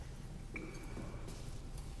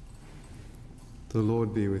The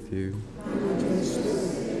Lord be with you.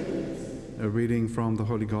 A reading from the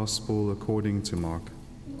Holy Gospel according to Mark.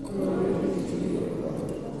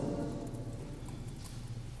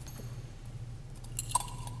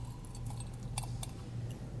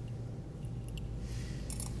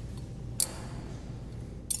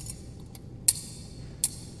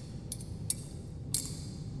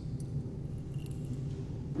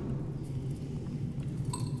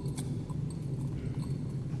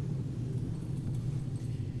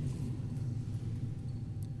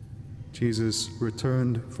 Jesus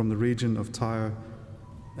returned from the region of Tyre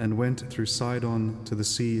and went through Sidon to the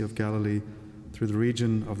Sea of Galilee, through the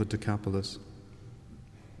region of the Decapolis.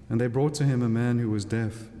 And they brought to him a man who was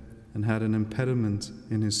deaf and had an impediment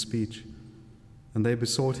in his speech. And they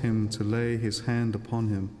besought him to lay his hand upon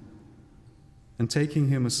him. And taking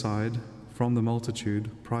him aside from the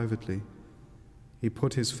multitude privately, he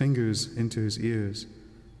put his fingers into his ears,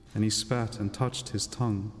 and he spat and touched his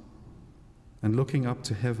tongue. And looking up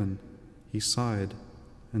to heaven, he sighed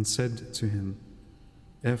and said to him,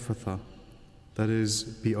 Ephphatha, that is,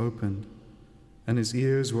 be opened. And his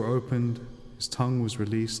ears were opened, his tongue was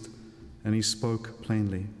released, and he spoke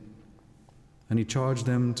plainly. And he charged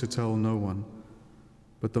them to tell no one.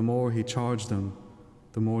 But the more he charged them,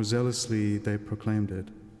 the more zealously they proclaimed it.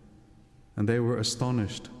 And they were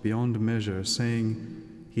astonished beyond measure,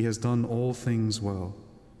 saying, He has done all things well.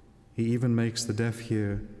 He even makes the deaf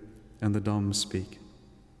hear and the dumb speak.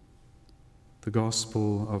 The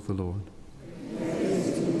Gospel of the Lord.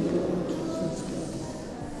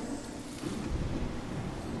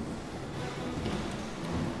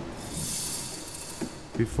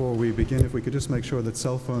 Before we begin, if we could just make sure that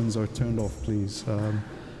cell phones are turned off, please.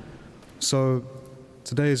 So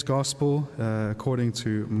today's Gospel, according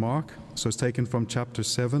to Mark, so it's taken from chapter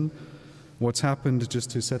 7. What's happened,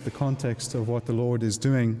 just to set the context of what the Lord is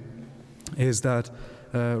doing, is that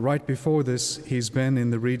right before this, he's been in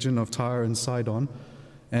the region of Tyre and Sidon,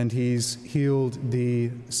 and he's healed the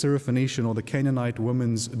Syrophoenician, or the Canaanite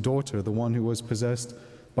woman's daughter, the one who was possessed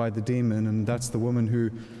by the demon, and that's the woman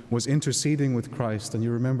who was interceding with Christ. And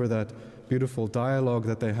you remember that beautiful dialogue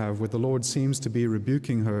that they have, where the Lord seems to be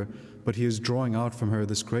rebuking her, but he is drawing out from her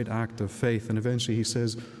this great act of faith. And eventually he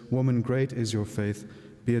says, Woman, great is your faith,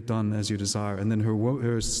 be it done as you desire. And then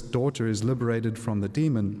her daughter is liberated from the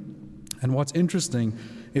demon. And what's interesting,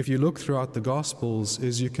 if you look throughout the Gospels,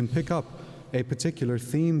 is you can pick up a particular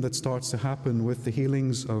theme that starts to happen with the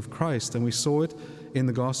healings of Christ. And we saw it in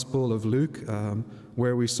the Gospel of Luke,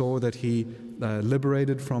 where we saw that he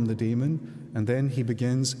liberated from the demon, and then he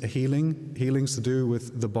begins healings to do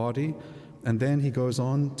with the body, and then he goes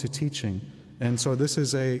on to teaching. And so this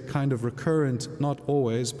is a kind of recurrent, not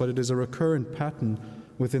always, but it is a recurrent pattern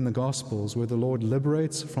within the Gospels, where the Lord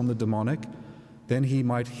liberates from the demonic, then he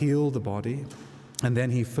might heal the body, and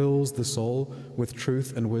then he fills the soul with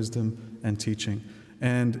truth and wisdom and teaching.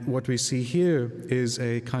 And what we see here is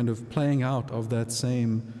a kind of playing out of that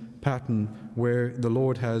same pattern, where the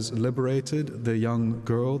Lord has liberated the young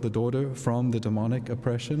girl, the daughter, from the demonic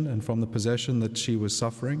oppression and from the possession that she was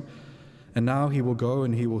suffering. And now he will go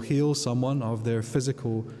and he will heal someone of their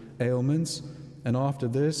physical ailments. And after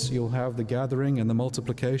this, you'll have the gathering and the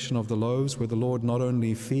multiplication of the loaves, where the Lord not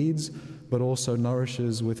only feeds, but also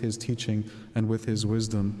nourishes with his teaching and with his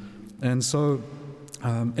wisdom. And so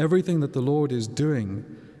everything that the Lord is doing,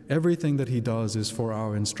 everything that he does is for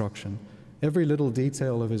our instruction. Every little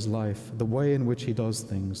detail of his life, the way in which he does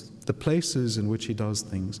things, the places in which he does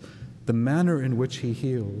things, the manner in which he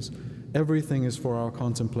heals, everything is for our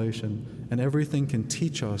contemplation, and everything can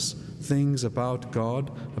teach us things about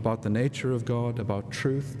God, about the nature of God, about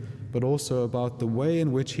truth, but also about the way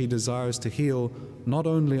in which he desires to heal, not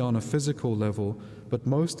only on a physical level, but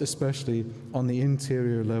most especially on the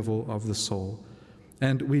interior level of the soul.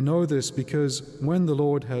 And we know this because when the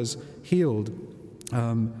Lord has healed,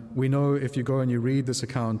 we know, if you go and you read this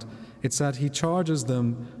account, it's that he charges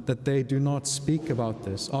them that they do not speak about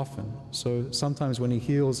this often. So sometimes when he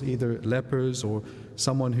heals either lepers or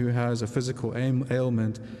someone who has a physical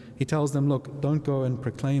ailment, he tells them, look, don't go and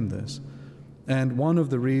proclaim this. And one of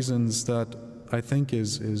the reasons that I think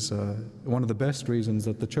is one of the best reasons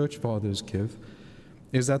that the church fathers give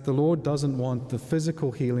is that the Lord doesn't want the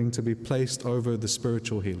physical healing to be placed over the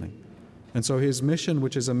spiritual healing. And so his mission,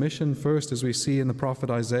 which is a mission first, as we see in the prophet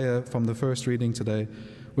Isaiah from the first reading today,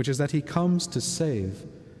 which is that he comes to save.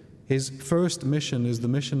 His first mission is the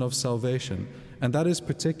mission of salvation, and that is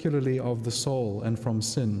particularly of the soul and from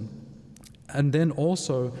sin. And then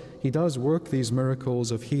also he does work these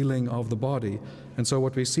miracles of healing of the body. And so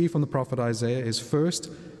what we see from the prophet Isaiah is, first,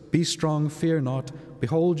 be strong, fear not.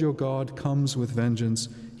 Behold, your God comes with vengeance.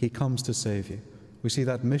 He comes to save you. We see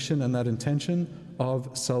that mission and that intention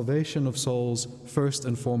of salvation of souls first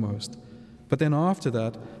and foremost. But then after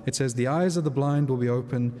that, it says, the eyes of the blind will be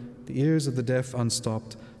open, the ears of the deaf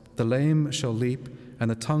unstopped, the lame shall leap,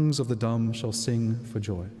 and the tongues of the dumb shall sing for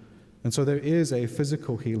joy. And so there is a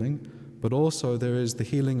physical healing, but also there is the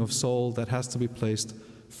healing of soul that has to be placed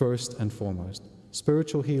first and foremost.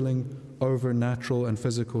 Spiritual healing over natural and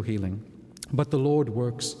physical healing. But the Lord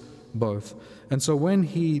works both. And so when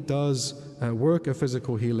he does work a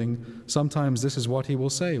physical healing, sometimes this is what he will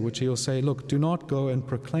say, which he will say, look, do not go and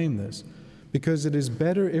proclaim this, because it is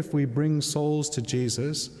better if we bring souls to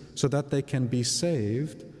Jesus so that they can be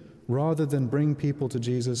saved, rather than bring people to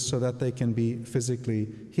Jesus so that they can be physically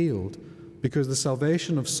healed. Because the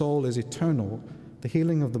salvation of soul is eternal, the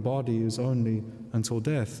healing of the body is only until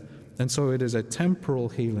death. And so it is a temporal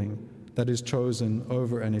healing that is chosen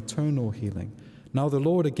over an eternal healing. Now the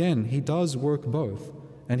Lord, again, he does work both,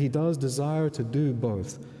 and he does desire to do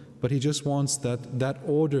both, but he just wants that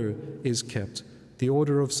order is kept, the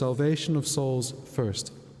order of salvation of souls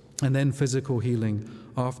first, and then physical healing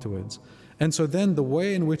afterwards. And so then the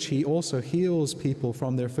way in which he also heals people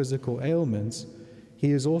from their physical ailments,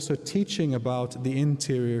 he is also teaching about the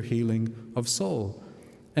interior healing of soul.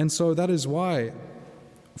 And so that is why,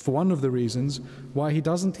 for one of the reasons, why he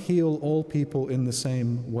doesn't heal all people in the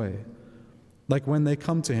same way. Like when they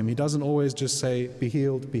come to him, he doesn't always just say, be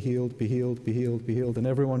healed, be healed, be healed, be healed, be healed, and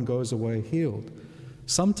everyone goes away healed.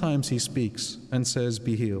 Sometimes he speaks and says,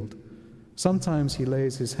 be healed. Sometimes he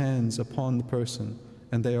lays his hands upon the person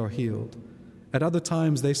and they are healed. At other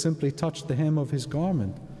times they simply touch the hem of his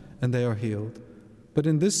garment and they are healed. But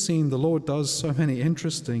in this scene, the Lord does so many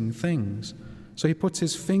interesting things. So he puts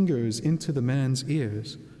his fingers into the man's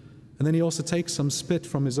ears, and then he also takes some spit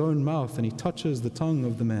from his own mouth and he touches the tongue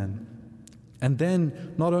of the man. And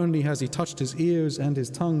then not only has he touched his ears and his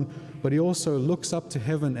tongue, but he also looks up to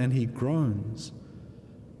heaven and he groans.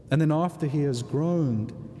 And then after he has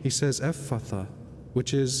groaned, he says, Ephphatha,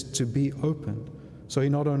 which is to be opened. So he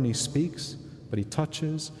not only speaks, but he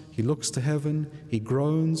touches, he looks to heaven, he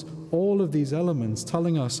groans, all of these elements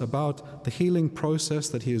telling us about the healing process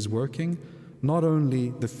that he is working, not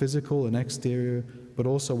only the physical and exterior, but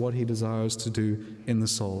also what he desires to do in the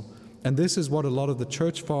soul. And this is what a lot of the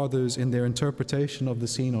church fathers in their interpretation of the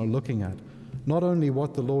scene are looking at. Not only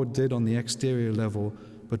what the Lord did on the exterior level,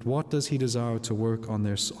 but what does he desire to work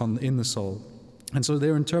in the soul. And so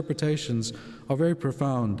their interpretations are very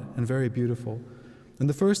profound and very beautiful. And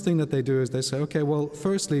the first thing that they do is they say, okay, well,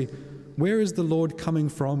 firstly, where is the Lord coming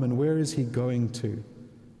from and where is he going to?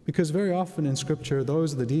 Because very often in Scripture,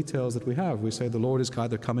 those are the details that we have. We say the Lord is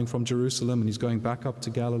either coming from Jerusalem and he's going back up to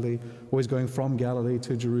Galilee, or he's going from Galilee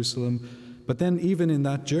to Jerusalem. But then even in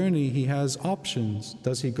that journey, he has options.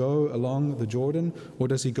 Does he go along the Jordan, or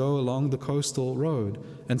does he go along the coastal road?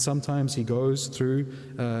 And sometimes he goes through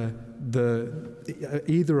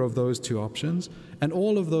either of those two options, and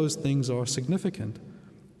all of those things are significant.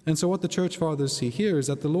 And so what the church fathers see here is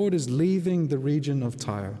that the Lord is leaving the region of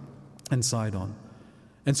Tyre and Sidon.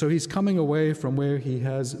 And so he's coming away from where he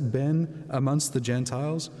has been amongst the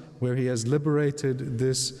Gentiles, where he has liberated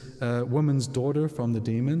this woman's daughter from the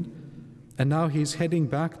demon. And now he's heading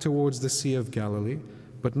back towards the Sea of Galilee,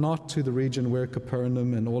 but not to the region where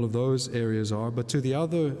Capernaum and all of those areas are, but to the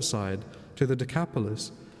other side, to the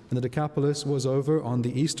Decapolis. And the Decapolis was over on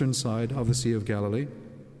the eastern side of the Sea of Galilee.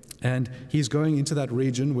 And he's going into that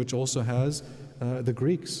region which also has the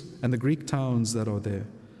Greeks and the Greek towns that are there.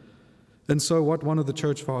 And so what one of the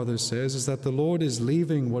church fathers says is that the Lord is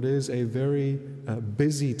leaving what is a very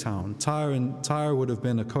busy town. Tyre would have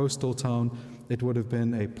been a coastal town. It would have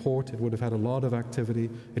been a port. It would have had a lot of activity.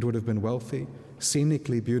 It would have been wealthy,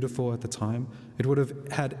 scenically beautiful at the time. It would have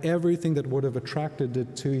had everything that would have attracted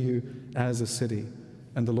it to you as a city.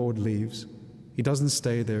 And the Lord leaves. He doesn't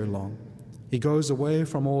stay there long. He goes away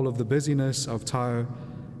from all of the busyness of Tyre,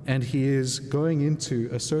 and he is going into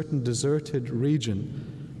a certain deserted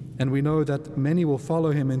region. And we know that many will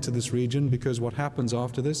follow him into this region, because what happens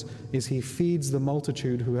after this is he feeds the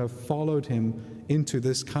multitude who have followed him into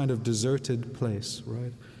this kind of deserted place,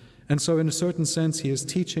 right? And so in a certain sense, he is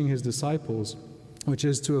teaching his disciples, which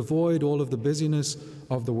is to avoid all of the busyness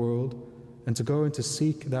of the world and to go and to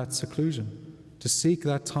seek that seclusion, to seek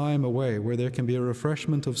that time away where there can be a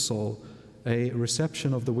refreshment of soul, a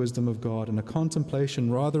reception of the wisdom of God, and a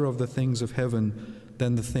contemplation rather of the things of heaven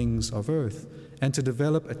than the things of earth, and to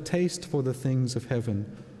develop a taste for the things of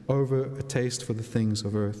heaven over a taste for the things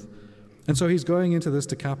of earth. And so he's going into this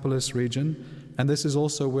Decapolis region, and this is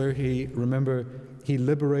also where he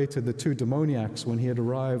liberated the two demoniacs when he had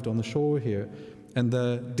arrived on the shore here. And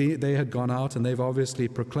they had gone out, and they've obviously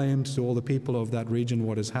proclaimed to all the people of that region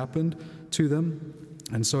what has happened to them.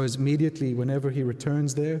 And so immediately, whenever he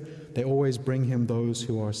returns there, they always bring him those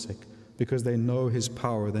who are sick, because they know his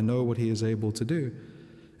power, they know what he is able to do.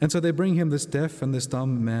 And so they bring him this deaf and this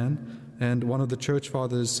dumb man, and one of the church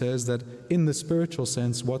fathers says that in the spiritual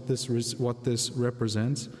sense, what this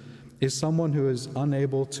represents is someone who is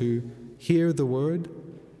unable to hear the word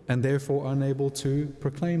and therefore unable to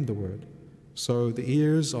proclaim the word. So the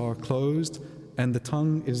ears are closed and the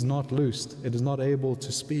tongue is not loosed. It is not able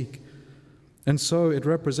to speak. And so it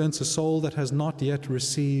represents a soul that has not yet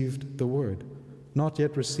received the word, not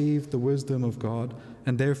yet received the wisdom of God,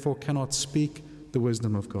 and therefore cannot speak the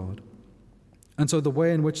wisdom of God. And so the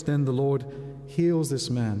way in which then the Lord heals this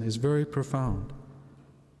man is very profound.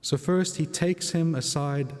 So first he takes him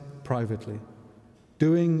aside privately,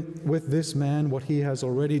 doing with this man what he has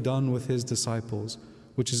already done with his disciples,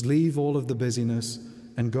 which is leave all of the busyness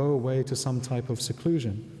and go away to some type of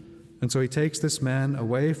seclusion. And so he takes this man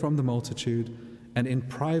away from the multitude, and in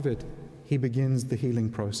private he begins the healing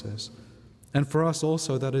process. And for us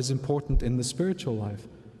also, that is important in the spiritual life,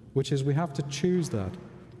 which is we have to choose that.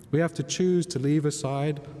 We have to choose to leave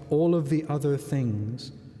aside all of the other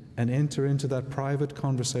things and enter into that private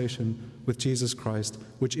conversation with Jesus Christ,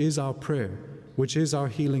 which is our prayer, which is our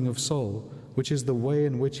healing of soul, which is the way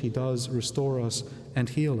in which he does restore us and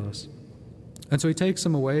heal us. And so he takes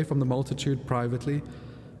him away from the multitude privately,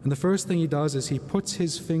 and the first thing he does is he puts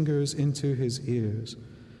his fingers into his ears.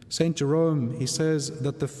 St. Jerome, he says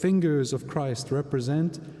that the fingers of Christ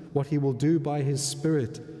represent what he will do by his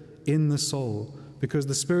Spirit in the soul, because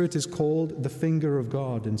the Spirit is called the finger of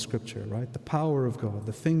God in Scripture, right? The power of God,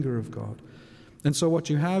 the finger of God. And so what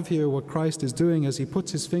you have here, what Christ is doing as he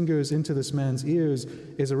puts his fingers into this man's ears,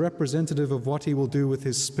 is a representative of what he will do with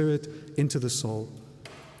his Spirit into the soul.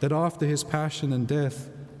 That after his passion and death,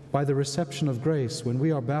 by the reception of grace, when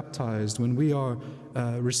we are baptized, when we are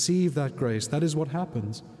receive that grace, that is what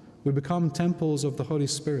happens. We become temples of the Holy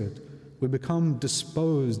Spirit. We become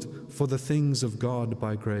disposed for the things of God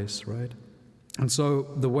by grace, right? And so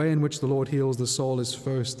the way in which the Lord heals the soul is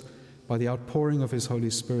first by the outpouring of his Holy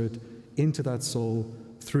Spirit into that soul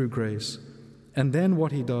through grace. And then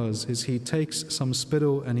what he does is he takes some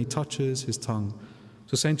spittle and he touches his tongue.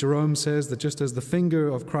 So St. Jerome says that just as the finger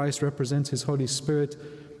of Christ represents his Holy Spirit,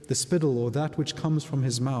 the spittle, or that which comes from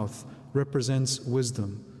his mouth, represents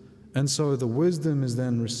wisdom. And so the wisdom is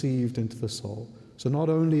then received into the soul. So not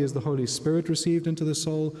only is the Holy Spirit received into the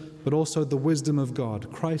soul, but also the wisdom of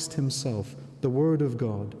God, Christ himself, the Word of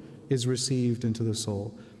God, is received into the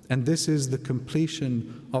soul. And this is the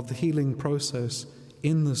completion of the healing process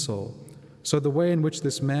in the soul. So the way in which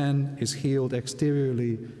this man is healed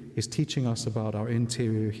exteriorly is teaching us about our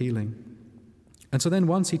interior healing. And so then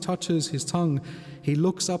once he touches his tongue, he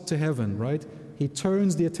looks up to heaven, right? He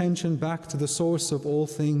turns the attention back to the source of all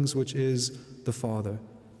things, which is the Father.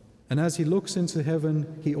 And as he looks into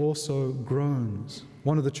heaven, he also groans.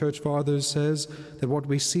 One of the church fathers says that what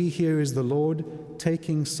we see here is the Lord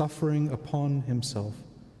taking suffering upon himself.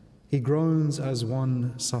 He groans as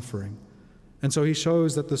one suffering. And so he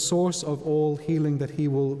shows that the source of all healing that he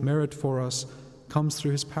will merit for us comes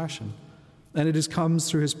through his passion. And it comes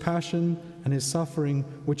through his passion and his suffering,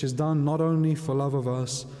 which is done not only for love of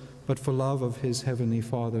us, but for love of his heavenly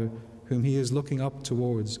Father, whom he is looking up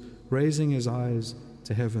towards, raising his eyes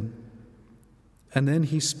to heaven. And then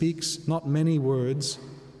he speaks not many words,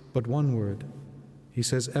 but one word. He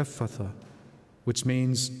says, Ephphatha, which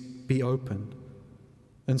means be opened.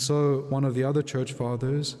 And so one of the other church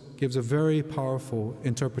fathers gives a very powerful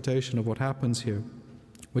interpretation of what happens here,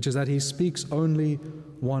 which is that he speaks only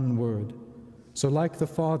one word. So like the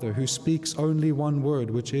Father who speaks only one word,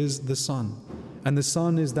 which is the Son, and the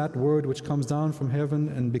Son is that word which comes down from heaven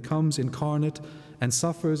and becomes incarnate and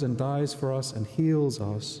suffers and dies for us and heals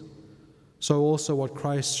us, so also what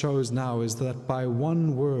Christ shows now is that by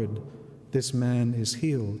one word this man is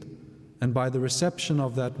healed. And by the reception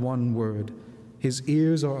of that one word, his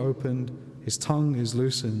ears are opened, his tongue is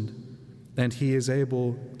loosened, and he is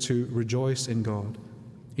able to rejoice in God.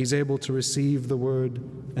 He's able to receive the word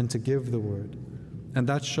and to give the word. And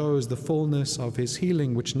that shows the fullness of his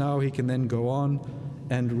healing, which now he can then go on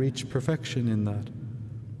and reach perfection in that.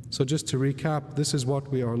 So just to recap, this is what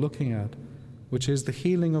we are looking at, which is the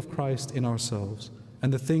healing of Christ in ourselves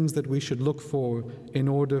and the things that we should look for in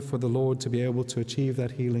order for the Lord to be able to achieve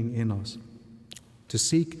that healing in us. To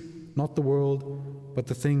seek not the world, but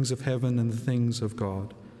the things of heaven and the things of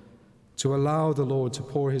God. to allow the Lord to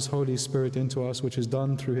pour his Holy Spirit into us, which is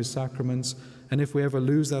done through his sacraments. And if we ever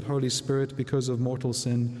lose that Holy Spirit because of mortal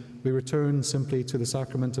sin, we return simply to the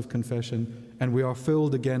sacrament of confession, and we are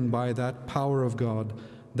filled again by that power of God,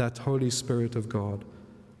 that Holy Spirit of God.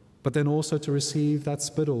 But then also to receive that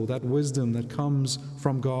spittle, that wisdom that comes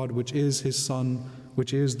from God, which is his Son,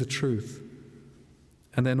 which is the truth.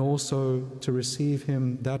 And then also to receive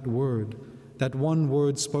him, that word, that one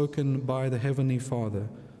word spoken by the Heavenly Father,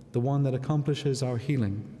 the one that accomplishes our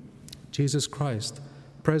healing, Jesus Christ,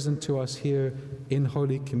 present to us here in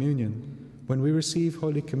Holy Communion. When we receive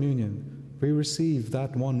Holy Communion, we receive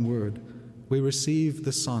that one word. We receive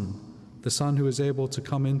the Son who is able to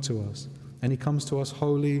come into us. And he comes to us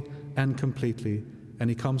wholly and completely, and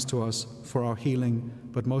he comes to us for our healing,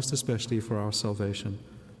 but most especially for our salvation.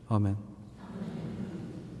 Amen.